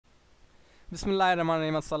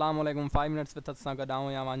बिस्मिल्लाहिर्रहमानिर्रहीम अस्सलाम वालेकुम 5 मिनट्स विद सां गॾाऊं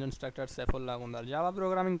या वांजो instructor Saifullah Kundar Java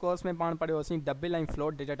programming course में पाण पढ़ियो असीं डबल ऐं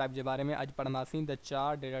फ्लोट डेटा टाइप के बारे में। अॼु पढ़ंदासीं द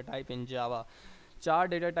चार डेटा टाइप इन जावा। चार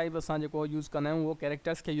डेटा टाइप असां जेको यूज़ कंदा आहियूं उहो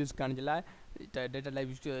कैरेक्टर्स के यूज़ करण जे लाइ डेटा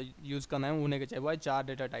टाइप यूज़ कंदा आहियूं, उनखे चइबो आहे चार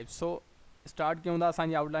डेटा टाइप। सो स्टार्ट कयूं था।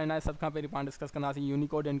 असांजी आउटलाइन आहे, सभ खां पहिरीं पाण डिस्कस कंदासीं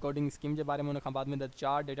यूनिकोड एनकोडिंग स्कीम के बारे में, उनखां बाद में द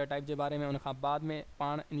चार डेटा टाइप के बारे में, उनखां बाद में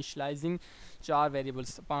पाण इनिशलाइजिंग चार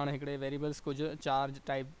वेरिएबल्स, पाण हिकिड़े वेरिएबल्स कुछ चार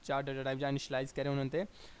डेटा टाइप जा इनिशलाइज करे उन्हनि ते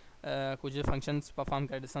कुछ फंक्शंस परफॉर्म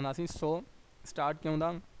करे ॾिसंदासीं। सो स्टार्ट कयूं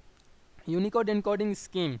था। Unicode encoding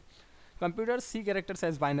scheme computers C characters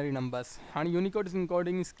age binary numbers. हाँ यूनिकोड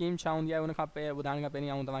एनकोडिंग स्कीम छा हूंदी आहे, उनखां ॿुधाइण खां पहिरीं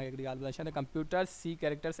आऊं तव्हांखे हिकिड़ी ॻाल्हि ॿुधाए छॾियां। Computers C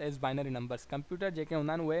characters age binary numbers, computer जेके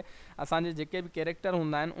हूंदा आहिनि उहे असांजे जेके बि कैरेक्टर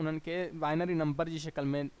हूंदा आहिनि उन्हनि खे बाइनरी नंबर जी शिकल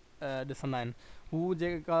में ॾिसंदा आहिनि। हू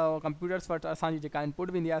जेका कंप्यूटर्स वटि असांजी जेका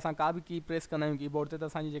इनपुट वेंदी आहे, असां का बि की प्रेस कंदा आहियूं कीबोर्ड ते, त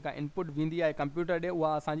असांजी जेका इनपुट वेंदी आहे कंप्यूटर ॾे,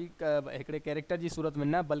 उहा असांजी हिकिड़े कैरेक्टर जी सूरत में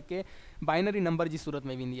न बल्कि बाइनरी नंबर जी सूरत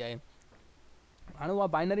में वेंदी आहे। हाँ उहा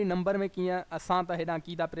बाइनरी नंबर में कीअं असां त हेॾां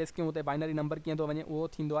की था प्रेस कयूं हुते बाइनरी नंबर कीअं थो वञे, उहो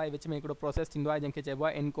थींदो आहे विच में हिकिड़ो प्रोसेस थींदो आहे जंहिंखे चइबो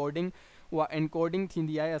आहे इनकोडिंग। उहा इनकोडिंग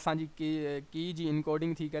थींदी आहे असांजी की जी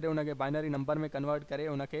इनकोडिंग थी करे उनखे बाइनरी नंबर में कन्वर्ट करे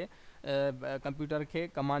उनखे कंप्यूटर खे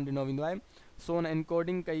कमांड ॾिनो वेंदो आहे। सो उन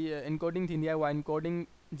इनकोडिंग थींदी आहे, उहा इनकोडिंग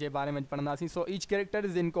जे बारे में पढ़ंदासीं। So each character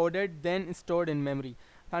is encoded than stored in memory.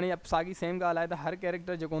 हाणे साॻी सेम ॻाल्हि आहे त हर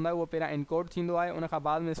कैरेक्टर जेको हूंदो आहे उहो पहिरियां इनकोड थींदो आहे, उनखां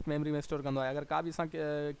बाद में मेमरी में स्टोर कंदो आहे। अगरि का बि असां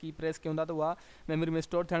की प्रेस कयूं था त उहा मेमरी में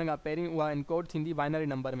स्टोर थियण खां पहिरीं उहा इनकोड थींदी बाइनरी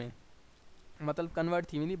नंबर में, मतिलबु कन्वर्ट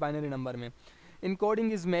थी वेंदी बाइनरी नंबर में।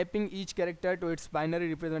 Encoding is mapping each character two it's binary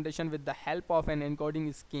representation with the help of N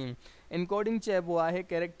encoding scheme. Encoding चइबो आहे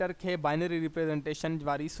कैरेक्टर खे बाइनरी रिप्रेजेंटेशन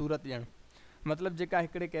वारी सूरत ॾियणु, मतलब जेका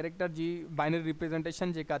हिकिड़े कैरेक्टर जी बाइनरी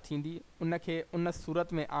रिप्रेजेंटेशन जेका थींदी उनखे उन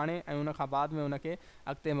सूरत में आणे ऐं उनखां बाद में उनखे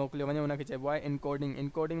अॻिते मोकिलियो वञे, उनखे चइबो आहे इनकोडिंग।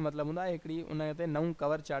 इनकोडिंग मतिलबु हूंदो आहे हिकिड़ी उन ते नऊं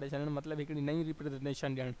कवर चाढ़े छॾणु, मतिलबु हिकिड़ी नई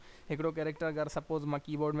रिप्रेजेंटेशन ॾियणु। हिकिड़ो कैरेक्टर अगरि सपोज़ मां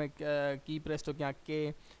कीबोर्ड में की प्रेस थो कयां के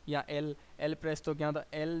या एल प्रेस थो कयां, त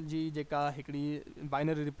एल जी जेका हिकिड़ी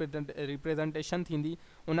बाइनरी रिप्रेजेंटेशन थींदी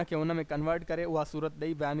उनखे उन में कन्वर्ट करे उहा सूरत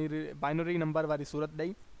ॾेई बाइनरी नंबर वारी सूरत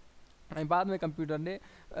ॾेई ऐं बाद में कंप्यूटर ॾे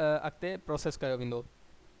अॻिते प्रोसेस कयो वेंदो।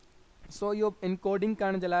 सो इहो इनकोडिंग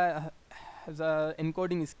करण जे लाइ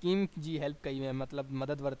इनकोडिंग स्कीम जी हेल्प कई वेंदी, मतिलबु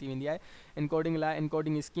मदद वरिती वेंदी आहे। इनकोडिंग लाइ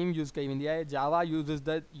इनकोडिंग स्कीम यूज़ कई वेंदी आहे। जावा uses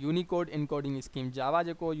the Unicode encoding scheme. जावा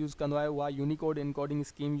जेको यूज़ कंदो आहे उहा यूनिकोड इनकोडिंग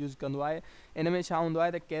स्कीम यूज़ कंदो आहे। इन में छा हूंदो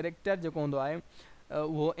आहे त कैरेक्टर जेको हूंदो आहे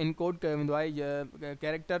उहो इनकोड कयो वेंदो आहे।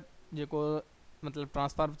 कैरेक्टर जेको मतिलबु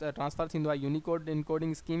ट्रांसफ़र थींदो आहे यूनिकोड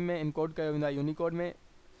इनकोडिंग स्कीम में, इनकोड कयो वेंदो आहे यूनिकोड में,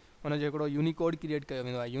 उनजो हिकिड़ो यूनिकोड क्रिएट कयो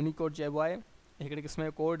वेंदो आहे। यूनिकोड चइबो आहे हिकिड़े क़िस्म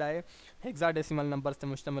जो कोड आहे, हेक्साडेसिमल नंबर्स ते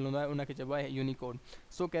मुश्तमिल हूंदो आहे, उनखे चइबो आहे यूनिकोड।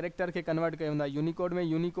 सो कैरेक्टर खे कन्वर्ट कयो वेंदो आहे यूनिकोड में,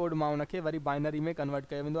 यूनिकोड मां उनखे वरी बाइनरी में कन्वर्ट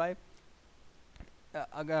कयो वेंदो आहे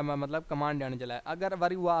अगरि मतिलबु कमांड ॾियण जे लाइ। अगरि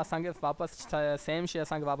वरी उहा असांखे वापसि सेम शइ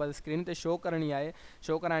असांखे वापसि स्क्रीन ते शो कराइणी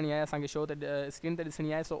आहे असांखे शो ते स्क्रीन ते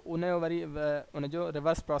ॾिसणी आहे। सो उनजो वरी उनजो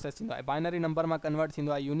रिवर्स प्रोसेस थींदो आहे, बाइनरी नंबर मां कन्वर्ट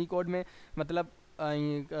थींदो आहे यूनिकोड में, मतिलबु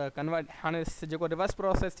ऐं कन्वर्ट हाणे जेको रिवर्स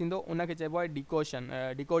प्रोसेस थींदो उनखे चइबो आहे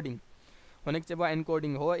डिकोडिंग, हुनखे चइबो आहे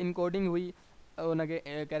इनकोडिंग। हो इनकोडिंग हुई उनखे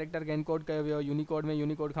कैरेक्टर खे इनकोड कयो वियो यूनिकोड में,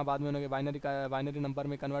 यूनिकोड खां बाद में उनखे बाइनरी नंबर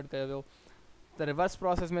में कन्वर्ट कयो वियो। त रिवर्स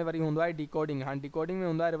प्रोसेस में वरी हूंदो आहे डिकोडिंग। हाणे डिकोडिंग में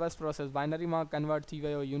हूंदो आहे रिवर्स प्रोसेस, बाइनरी मां कन्वर्ट थी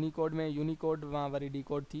वियो यूनिकोड में, यूनिकोड मां वरी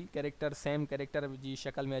डिकोड थी कैरेक्टर सेम कैरेक्टर जी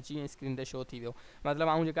शक्ल में अची ऐं स्क्रीन ते शो थी वियो।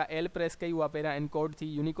 मतिलबु ऐं जेका एल प्रेस कई उहा पहिरियां इनकोड थी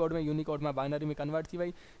यूनिकोड में, यूनिकोड मां बाइनरी में कन्वर्ट थी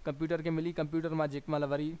वई, कंप्यूटर खे मिली, कंप्यूटर मां जेॾी महिल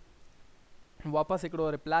वरी वापसि हिकिड़ो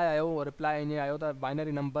रिप्लाई आयो, उहो रिप्लाई ईअं आयो त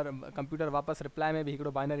बाइनरी नंबर, कंप्यूटर वापसि रिप्लाई में बि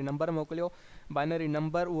हिकिड़ो बाइनरी नंबर मोकिलियो, बाइनरी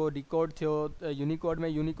नंबर उहो डिकोड थियो यूनिकोड में,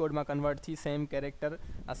 यूनिकोड मां कन्वर्ट थी सेम कैरेक्टर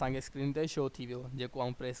असांखे स्क्रीन ते शो थी वियो जेको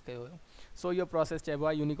आऊं प्रेस कयो हुयो। सो इहो प्रोसेस चइबो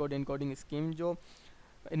आहे यूनिकोड इनकोडिंग स्कीम जो।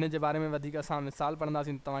 इन जे बारे में वधीक असां मिसाल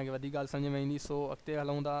पढ़ंदासीं त तव्हांखे वधीक ॻाल्हि सम्झ में ईंदी। सो अॻिते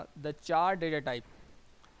हलूं था। द चार डेटा टाइप।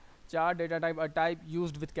 चार data type a type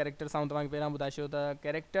used with characters. ऐं तव्हांखे पहिरियां ॿुधाए छॾियो त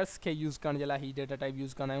कैरेक्टर्स खे यूज़ करण जे लाइ ही डेटा टाइप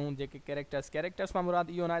यूज़ कंदा आहियूं। जेके कैरेक्टर्स मां मुराद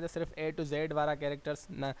इहो न आहे त सिर्फ़ु ए टू ज़ेड वारा कैरेक्टर्स,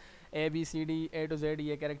 न ABCD ए टू ज़ेड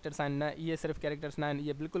इहे कैरेक्टर्स आहिनि, न इहे सिर्फ़ु कैरेक्टर्स न आहिनि,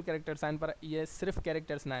 इहे बिल्कुलु कैरेक्टर्स आहिनि, पर इहे सिर्फ़ु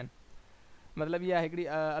कैरेक्टर्स न आहिनि। मतिलबु इहा हिकिड़ी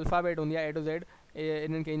अल्फ़ाबेट हूंदी आहे ए टू ज़ेड,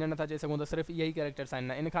 इन्हनि खे ईअं नथा चई सघूं त सिर्फ़ु इहे ई कैरेक्टर्स आहिनि,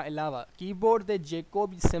 न इन खां अलावा कीबोर्ड ते जेको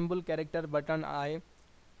बि सिंबल कैरेक्टर बटन आहे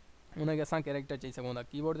उनखे असां कैरेक्टर चई सघूं था।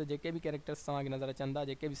 कीबोर्ड ते जेके बि कैरेक्टर्स तव्हांखे नज़र अचनि था,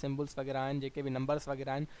 जेके बि सिंबल्स वग़ैरह आहिनि, जेके बि नंबर्स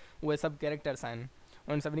वग़ैरह आहिनि, उहे सभु कैरेक्टर्स आहिनि,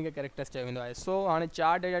 उन्हनि सभिनी खे कैरेक्टर्स चयो वेंदो आहे। सो हाणे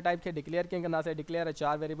चार डेटा टाइप खे डिक्लेयर कीअं कंदासीं, डिक्लेयर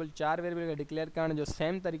चार वेरिएबल खे डिक्लेयर करण जो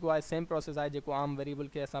सेम तरीक़ो आहे, सेम प्रोसेस आहे जेको आम वेरिएबल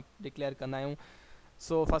खे असां डिक्लेयर कंदा आहियूं।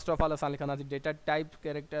 सो फर्स्ट ऑफ ऑल असां लिखंदासीं डेटा टाइप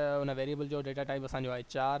कैरेक्टर उन वेरिएबल जो डेटा टाइप असांजो आहे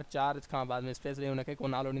चार, चार खां बाद में स्पेस ॾेई उनखे को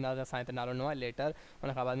नालो ॾींदासीं, असां हिते नालो ॾिनो आहे लेटर,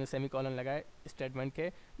 उन खां बाद में सेमीकॉलन लॻाए स्टेटमेंट खे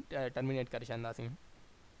टर्मिनेट करे छॾींदासीं।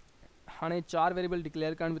 हाणे चार वेरिएबल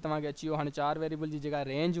डिक्लेयर करण बि तव्हांखे अची वियो। हाणे चार वेरिएबल जी जेका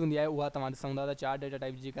रेंज हूंदी आहे उहा तव्हां ॾिसूं था त चार डेटा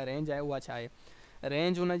टाइप जी जेका रेंज आहे उहा छा आहे।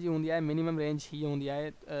 रेंज हुनजी हूंदी आहे मिनिमम रेंज हीअ हूंदी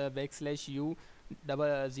आहे \u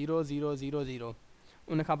 $0000।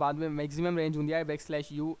 उन खां बाद में मैक्सिमम रेंज हूंदी आहे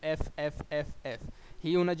 \u FFFF।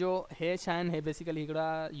 ही हुनजो हे छा आहिनि, हे बेसिकली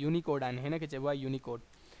हिकिड़ा यूनिकोड आहिनि, हिन खे चइबो आहे यूनिकोड।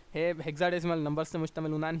 हे हेक्साडेसिमल नंबर्स ते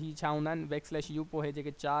मुश्तमिल हूंदा आहिनि। ही छा हूंदा आहिनि \u पोइ हे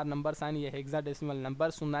जेके चार नंबर्स आहिनि इहे हेक्साडेसिमल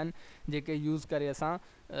नंबर्स हूंदा आहिनि जेके यूज़ करे असां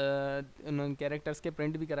उन्हनि कैरेक्टर्स खे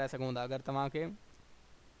प्रिंट बि कराए सघूं था। अगरि तव्हांखे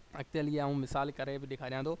अॻिते हली ऐं मिसाल करे बि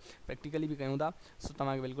ॾेखारियां थो, प्रैक्टिकली बि कयूं था, सो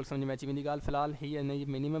तव्हांखे बिल्कुलु सम्झ में अची वेंदी ॻाल्हि। फ़िलहालु हीअ हिन जी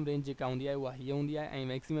मिनिमम रेंज जेका हूंदी आहे उहा हीअ हूंदी आहे ऐं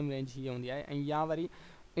मैक्सिमम रेंज हीअ हूंदी आहे। ऐं या वरी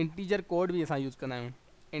इंटीजर कोड बि असां यूज़ कंदा आहियूं।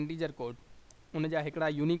 इंटीजर कोड उन जा हिकिड़ा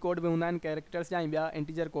यूनिकोड बि हूंदा आहिनि कैरेक्टर्स जा, ऐं ॿिया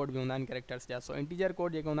इंटीजर कोड बि हूंदा आहिनि कैरेक्टर्स जा। सो इंटीजर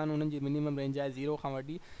कोड जेके हूंदा आहिनि उन्हनि जी मिनिमम रेंज आहे 0 खां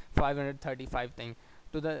वठी 535 ताईं,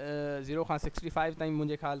 टू द 0 खां 65 ताईं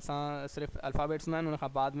मुंहिंजे ख़्याल सां सिर्फ़ु अल्फ़ाबेट्स हूंदा आहिनि। उन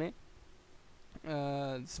खां बाद में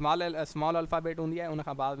स्मॉल अल्फ़ाबेट हूंदी आहे, उन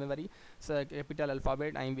खां बाद में वरी कैपिटल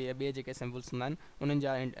अल्फ़ाबेट ऐं ॿिए जेके सिम्बल्स हूंदा आहिनि उन्हनि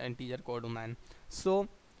जा इंटीजर कोड हूंदा आहिनि। So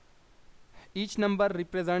each number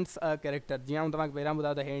represents a character. जीअं आऊं तव्हांखे पहिरियां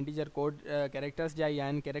ॿुधायो त हे इंटीजर कोड कैरेक्टर्स जा ई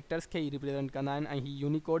आहिनि, कैरेक्टर्स खे ई रिप्रेजेंट कंदा आहिनि, ऐं ही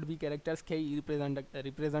यूनिकोड बि कैरेक्टर्स खे ई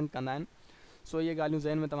रिप्रेजेंट कंदा आहिनि। सो इहे ॻाल्हियूं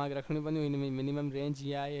ज़हन में तव्हांखे रखणियूं पवंदियूं। हिन में मिनिमम रेंज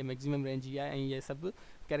हीअ आहे, मैक्सिमम रेंज हीअ आहे, ऐं इहे सभु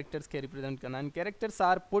कैरेक्टर्स खे रिप्रेजेंट कंदा आहिनि। Characters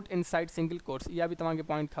R put in side single quotes. इहा बि तव्हांखे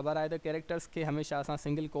पॉइंट ख़बर आहे त कैरेक्टर्स खे हमेशह असां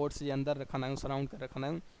सिंगल कोट्स जे अंदरि रखंदा आहियूं, सराउंड करे रखंदा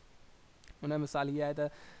आहियूं। उन मिसाल हीअ आहे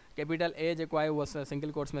त कैपिटल ए जेको आहे उहो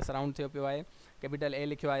सिंगल कोट्स में सराउंड थियो पियो आहे, कैपिटल ए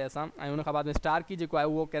लिखियो आहे असां, ऐं उन खां बाद में स्टार की जेको आहे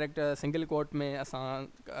उहो कैरेक्टर सिंगल कोट में असां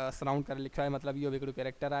सराउंड करे लिखियो आहे, मतिलबु इहो बि हिकिड़ो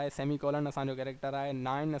कैरेक्टर आहे। सेमीकॉलन असांजो कैरेक्टर आहे,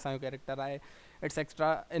 9 असांजो कैरेक्टर आहे,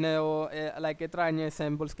 एटसेट्रा। इन जो अलाए केतिरा इन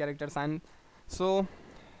सैम्पल्स कैरेक्टर्स आहिनि। सो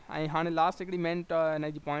ऐं हाणे लास्ट हिकिड़ी मेन हिन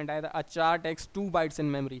जी पॉइंट आहे त अ चार टेक्स 2 बाइट्स इन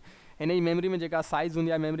मेमरी। हिन जी मेमरी में जेका साइज़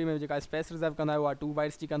हूंदी आहे, मेमरी में जेका स्पेस रिजर्व कंदो आहे उहा 2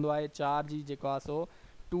 बाइट्स जी कंदो आहे। चार जी जेको आहे सो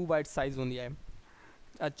 2 बाइट्स साइज़ हूंदी आहे।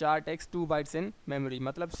 अ चार टेक्स 2 बाइट्स इन मेमरी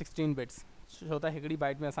मतिलबु 16 बिट्स, छो त हिकिड़ी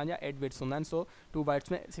बाइट में असांजा 8 बिट्स हूंदा आहिनि। सो 2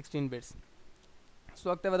 बाइट्स में 16 बिट्स। सो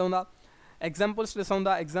अॻिते वधूं था, एग्ज़ाम्पल्स ॾिसूं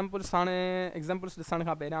था। एग्ज़ाम्पल्स हाणे एग्ज़ाम्पल्स ॾिसण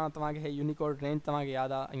खां पहिरियां तव्हांखे हे यूनिकोड रेंज तव्हांखे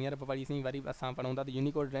यादि आहे, हींअर पढ़ीसीं, वरी असां पढ़ूं था त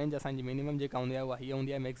यूनिकोड रेंज असांजी मिनिमम जेका हूंदी आहे उहा हीअ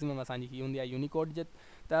हूंदी आहे, मैक्सिमम असांजी हीअ हूंदी आहे यूनिकोड जे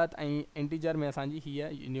तहत, ऐं इंटीजर में असांजी हीअ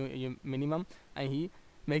मिनिमम ऐं हीअ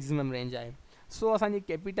मैक्सिमम रेंज आहे। सो असांजी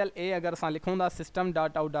कैपिटल ए अगरि असां लिखूं था system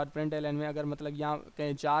dot out dot println में, अगरि मतिलबु या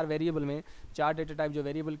कंहिं चार वेरिएबल में चार डेटा टाइप जो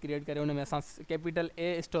वेरिएबल क्रिएट करे उन में असां कैपिटल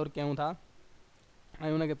ए स्टोर कयूं था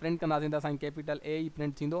ऐं उनखे प्रिंट कंदासीं त असांखे कैपिटल ए ई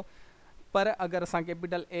प्रिंट थींदो। पर अगरि असां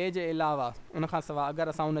कैपिटल ए जे अलावा उन खां सवाइ अगरि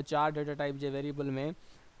असां उन चार डेटा टाइप जे वेरिएबल में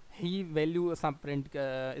ही वैल्यू असां प्रिंट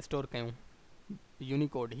स्टोर कयूं,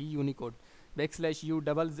 Unicode Unicode \u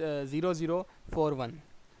 $0041।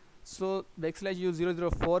 So \u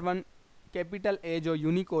 $0041 capital A जो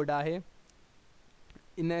यूनिकोड आहे।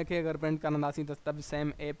 इन खे अगरि प्रिंट कंदासीं त बि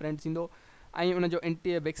सेम ए प्रिंट थींदो, ऐं उनजो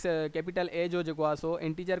कैपिटल ए जो जेको आहे सो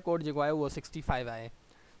इंटीजर कोड जेको आहे उहो 65 आहे।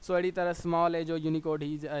 सो अहिड़ी तरह स्मॉल ए जो यूनिकोड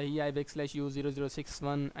ही आहे \u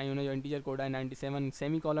 $0061 ऐं उनजो इंटीजर कोड आहे 97।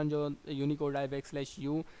 सेमीकॉलन जो यूनिकोड आहे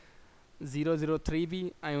 \u $003 बि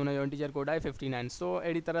ऐं उनजो इंटीजर कोड आहे 59। सो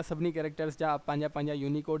अहिड़ी तरह सभिनी कैरेक्टर्स जा पंहिंजा पंहिंजा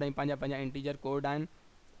यूनिकोड ऐं पंहिंजा पंहिंजा इंटीजर कोड आहिनि।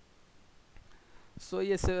 सो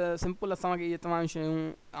इहे सिंपल असांखे इहे तमामु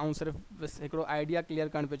शयूं ऐं सिर्फ़ु बसि हिकिड़ो आइडिया क्लियर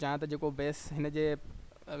करणु पियो चाहियां त जेको बेस हिन जे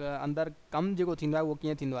अंदरि कमु जेको थींदो आहे उहो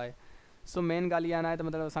कीअं थींदो आहे। सो मेन ॻाल्हि इहा न आहे त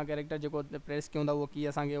मतिलबु असां कैरेक्टर जेको प्रेस कयूं था उहो कीअं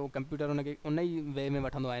असांखे उहो कंप्यूटर उनखे उन ई वे में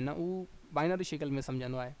वठंदो आहे, न उहो बाइनरी शिकल में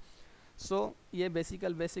सम्झंदो आहे। सो इहे बेसिक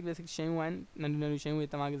शयूं आहिनि, नंढियूं नंढियूं शयूं, इहे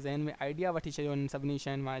तव्हांखे ज़हन में आइडिया वठी छॾियो इन सभिनी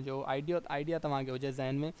शयुनि मां, जो आइडिया तव्हांखे हुजे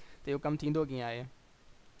ज़हन में त इहो कमु थींदो कीअं आहे।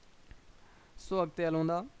 सो अॻिते हलूं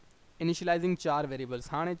था, इनिशलाइज़िंग चार वेरिएबल्स।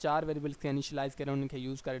 हाणे चार वेरिएबल्स खे इनिशलाइज़ करे उन्हनि खे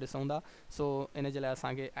यूज़ करे ॾिसूं था। सो इन जे लाइ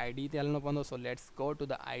असांखे ID ते हलणो पवंदो। So let's go to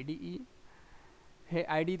the IDE। Hey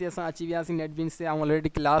ID ते असां अची वियासीं नेटबीन्स ते। ऐं ऑलरेडी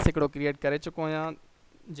क्लास हिकिड़ो क्रिएट करे चुको आहियां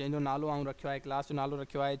जंहिंजो नालो आऊं रखियो आहे, क्लास जो नालो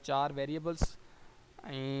रखियो आहे चार वेरिएबल्स,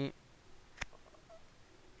 ऐं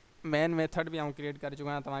मेन मेथड बि आऊं क्रिएट करे चुको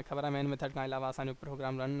आहियां। तव्हांखे ख़बर आहे मेन मेथड खां अलावा असांजो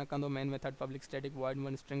प्रोग्राम रन न कंदो। Main method public static void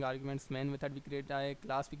one string arguments, main method बि क्रिएट आहे,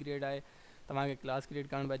 क्लास बि क्रिएट आहे। तव्हांखे क्लास क्रिएट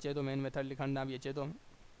करण बि अचे थो, मेन मेथड लिखण बि अचे थो।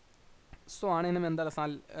 सो हाणे हिन में अंदरि असां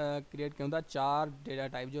क्रिएट कयूं था चार डेटा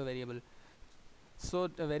टाइप जो वेरिएबल। सो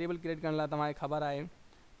वेरिएबल क्रिएट करण लाइ तव्हांखे ख़बर आहे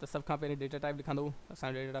त सभ खां पहिरीं डेटा टाइप लिखंदो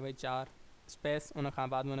असांजो डेटा टाइप चार स्पेस, उन खां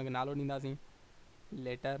बाद में हुनखे नालो ॾींदासीं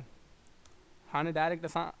लेटर। हाँ डायरेक्ट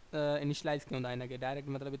असां इनिशलाइज़ कयूं था हिनखे डायरेक्ट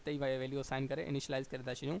मतिलबु हिते ई वैल्यू असाइन करे इनिशलाइज़ करे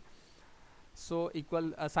था छॾियूं। सो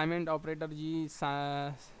इक्वल असाइनमेंट ऑपरेटर जी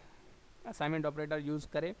असाइनमेंट ऑपरेटर यूज़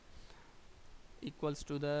करे इक्वल्स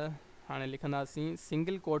टू द हाँ लिखंदासीं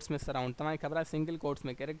सिंगल कोट्स में सराउंड। तव्हांखे ख़बर आहे सिंगल कोट्स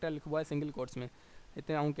में कैरेक्टर लिखबो आहे सिंगल कोट्स में,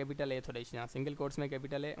 हिते आऊं कैपिटल ए थो ॾेई छॾियां सिंगल कोट्स में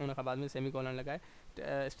कैपिटल ए, उन खां बाद में सेमीकोलन लॻाए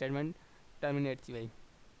स्टेटमेंट टर्मिनेट थी वई।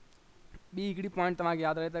 ॿी हिकिड़ी पॉइंट तव्हांखे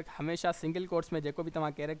यादि रहे त हमेशह सिंगल कोट्स में जेको बि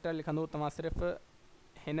तव्हां कैरेक्टर लिखंदो तव्हां सिर्फ़ु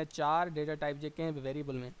हिन 4 डेटा टाइप जे कंहिं बि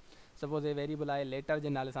वेरिएबल में, सपोज़ ये वेरिएबल आहे लेटर जे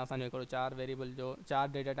नाले सां असांजो हिकिड़ो 4 वेरिएबल जो 4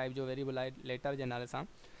 डेटा टाइप जो वेरिएबल आहे लेटर जे नाले सां।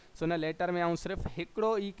 सो हिन लेटर में आऊं सिर्फ़ु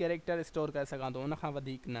हिकिड़ो ई कैरेक्टर स्टोर करे सघां थो, उन खां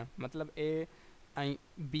वधीक न। मतिलबु ए ऐं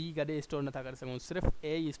बी गॾु स्टोर नथा करे सघूं, सिर्फ़ु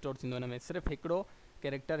ए ई स्टोर थींदो हिन में, सिर्फ़ु हिकिड़ो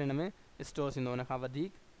कैरेक्टर हिन में स्टोर थींदो, उन खां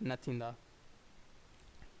वधीक न थींदा।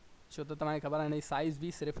 छो त तव्हांखे ख़बर आहे हिन जी साइज़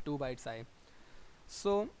बि सिर्फ़ु 2 बाइट्स आहे।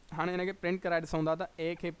 सो हाणे हिनखे प्रिंट कराए ॾिसूं था त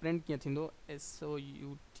ए खे प्रिंट कीअं थींदो,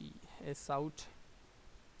 SOUT S out.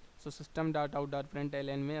 So system dot out dot print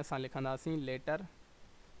LN में असां लिखंदासीं लेटर,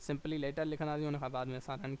 सिंपली लेटर लिखंदासीं, उन खां बाद में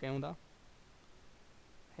असां रन कयूं था।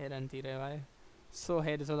 हे रन थी रहियो आहे। सो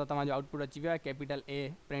हे ॾिसो त तव्हांजो आउटपुट अची वियो आहे, कैपिटल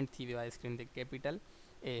ए प्रिंट थी वियो आहे स्क्रीन ते, कैपिटल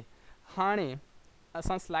ए। हाणे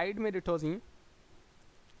असां स्लाइड में ॾिठोसीं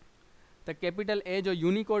त कैपिटल ए जो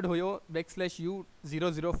यूनिकोड हुयो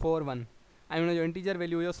 \U0041 ऐं हुनजो इंटीजर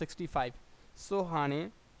वैल्यू हुयो 65। सो हाणे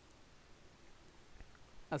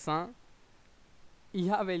असां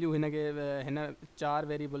इहा वैल्यू हिनखे हिन 4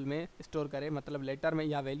 वेरिएबल में स्टोर करे, मतिलबु लेटर में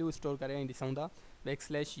इहा वैल्यू स्टोर करे ऐं ॾिसूं था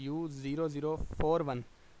 \U0041।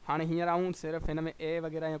 हाणे हींअर आऊं सिर्फ़ु हिन में ए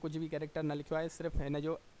वग़ैरह या कुझु बि कैरेक्टर न लिखियो आहे, सिर्फ़ु हिन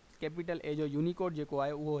जो कैपिटल ए जो यूनिकोड जेको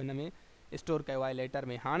आहे उहो हिन में स्टोर कयो आहे लेटर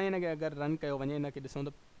में। हाणे हिनखे अगरि रन कयो वञे, हिनखे ॾिसूं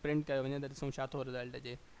त प्रिंट कयो वञे त ॾिसूं छा थो रिज़ल्ट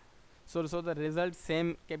अचे। सो ॾिसो त result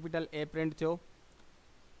same capital A print थियो।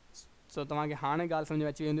 सो तव्हांखे हाणे ॻाल्हि सम्झ में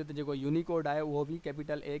अची वेंदी त जेको यूनिकोड आहे उहो बि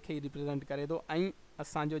कैपिटल ए खे ई रिप्रेज़ेंट करे थो ऐं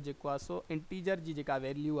असांजो जेको आहे सो इंटीजर जी जेका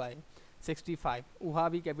वैल्यू आहे 65 उहा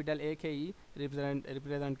बि कैपिटल ए खे ई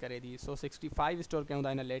रिप्रेज़ेंट करे थी। सो 65 स्टोर कयूं था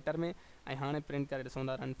हिन लेटर में ऐं हाणे प्रिंट करे ॾिसूं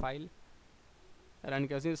था, रन फाइल रन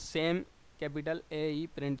कयोसीं, same capital A E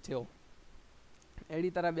print थियो। अहिड़ी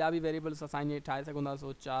तरह ॿिया बि वेरिएबल्स असां ईअं ठाहे सघूं था।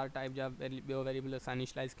 सो 4 टाइप जा ॿियो वेरिएबल असां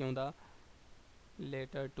इनिशलाइज़ कयूं था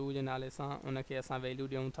लेटर 2 जे नाले सां, उनखे असां वैल्यू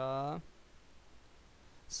ॾियूं था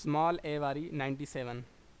स्मॉल ए वारी 97,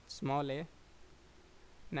 स्मॉल ए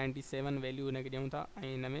 97 वैल्यू हिनखे ॾियूं था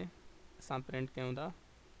ऐं हिन में असां प्रिंट कयूं था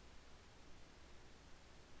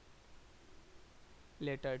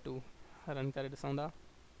लेटर 2, रन करे ॾिसूं था।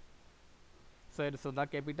 सो ॾिसो था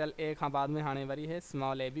कैपिटल ए खां बाद में हाणे वरी हे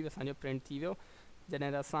स्मॉल ए बि असांजो प्रिंट थी वियो,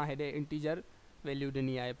 जॾहिं त असां हेॾे इंटीजर वैल्यू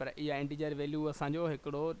ॾिनी आहे, पर इहा इंटीजर वैल्यू असांजो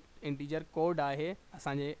हिकिड़ो इंटीजर कोड आहे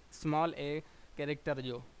असांजे स्मॉल ए कैरेक्टर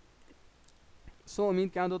जो। सो उम्मीद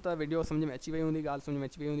कयां थो त वीडियो सम्झ में अची वई हूंदी, ॻाल्हि सम्झ में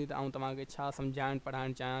अची वई हूंदी त आउं तव्हांखे छा सम्झाइणु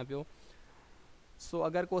पढ़ाइणु चाहियां पियो। सो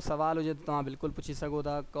अगरि को सवाल हुजे त तव्हां बिल्कुलु पुछी सघो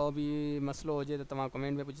था, को बि मसइलो हुजे त तव्हां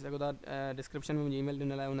कमेंट में पुछी सघो था। डिस्क्रिप्शन में मुंहिंजी ईमेल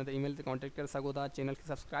ॾिनल आहे, उन ते ईमेल ते कॉन्टेक्ट करे सघो था। चैनल खे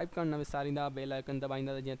सब्सक्राइब करणु न विसारींदा, बेल आइकन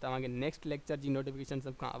दॿाईंदा त जीअं तव्हांखे नेक्स्ट लेक्चर जी नोटिफिकेशन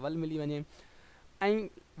सभ खां अवल मिली वञे। ऐं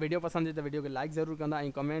वीडियो पसंदि अचे त वीडियो खे लाइक ज़रूरु कंदा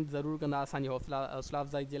ऐं कमेंट ज़रूरु कंदा असांजी हौसला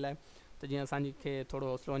अफ़ज़ाई जे लाइ, त जीअं असांखे थोरो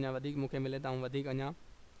हौसलो अञा वधीक मूंखे मिले त ऐं वधीक अञा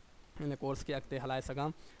हिन कोर्स खे अॻिते हलाए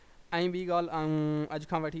सघां। ऐं ॿी ॻाल्हि, अॼु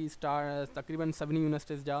खां वठी तक़रीबन सभिनी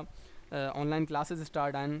यूनिवर्सिटीज़ जा ऑनलाइन क्लासिस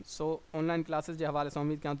स्टार्ट आहिनि। सो ऑनलाइन क्लासिस जे हवाले सां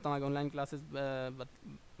उम्मीद कयां थो तव्हांखे ऑनलाइन क्लासिस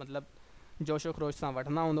मतिलबु जोशो ख़रोश सां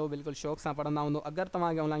वठंदा हूंदो, बिल्कुलु शौक़ सां पढ़ंदा हूंदो। अगरि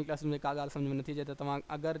तव्हांखे ऑनलाइन क्लासिस में का ॻाल्हि सम्झ में नथी अचे त तव्हां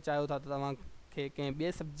अगरि चाहियो था त तव्हांखे कंहिं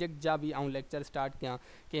ॿिए सब्जेक्ट जा बि ऐं लेक्चर स्टार्ट कयां,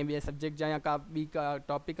 कंहिं ॿिए सब्जेक्ट जा या का ॿी का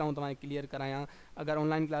टॉपिक ऐं तव्हांखे क्लियर करायां। अगरि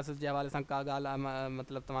ऑनलाइन क्लासिस जे हवाले सां का ॻाल्हि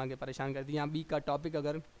मतिलबु तव्हांखे परेशान करे थी या ॿी का टॉपिक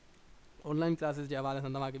अगरि ऑनलाइन क्लासिस जे हवाले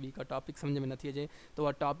सां तव्हांखे ॿी का टॉपिक सम्झ में नथी अचे त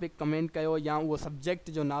उहा टॉपिक कमेंट कयो या उहो सब्जेक्ट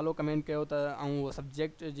जो नालो कमेंट कयो त ऐं उहो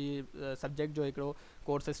सब्जेक्ट जो हिकिड़ो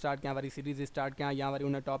कोर्स स्टार्ट कयां, वरी सीरीज़ स्टार्ट कयां या वरी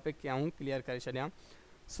उन टॉपिक खे आऊं क्लियर करे छॾियां।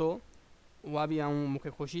 सो उहा बि मूंखे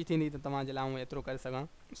ख़ुशी थींदी त तव्हांजे लाइ आऊं एतिरो करे सघां।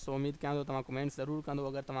 सो उमेद कयां थो तव्हां कमेंट्स ज़रूरु कंदो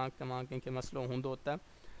अगरि तव्हां कंहिंखे मसइलो हूंदो त।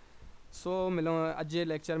 सो मिलो अॼु जे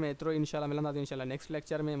लेक्चर में एतिरो, इंशाअल्लाह मिलंदासीं इंशाअल्लाह नेक्स्ट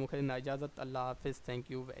लेक्चर में। मूंखे ॾिना इजाज़त, अल्लाह हाफ़िज़,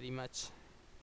 थैंक यू वेरी मच।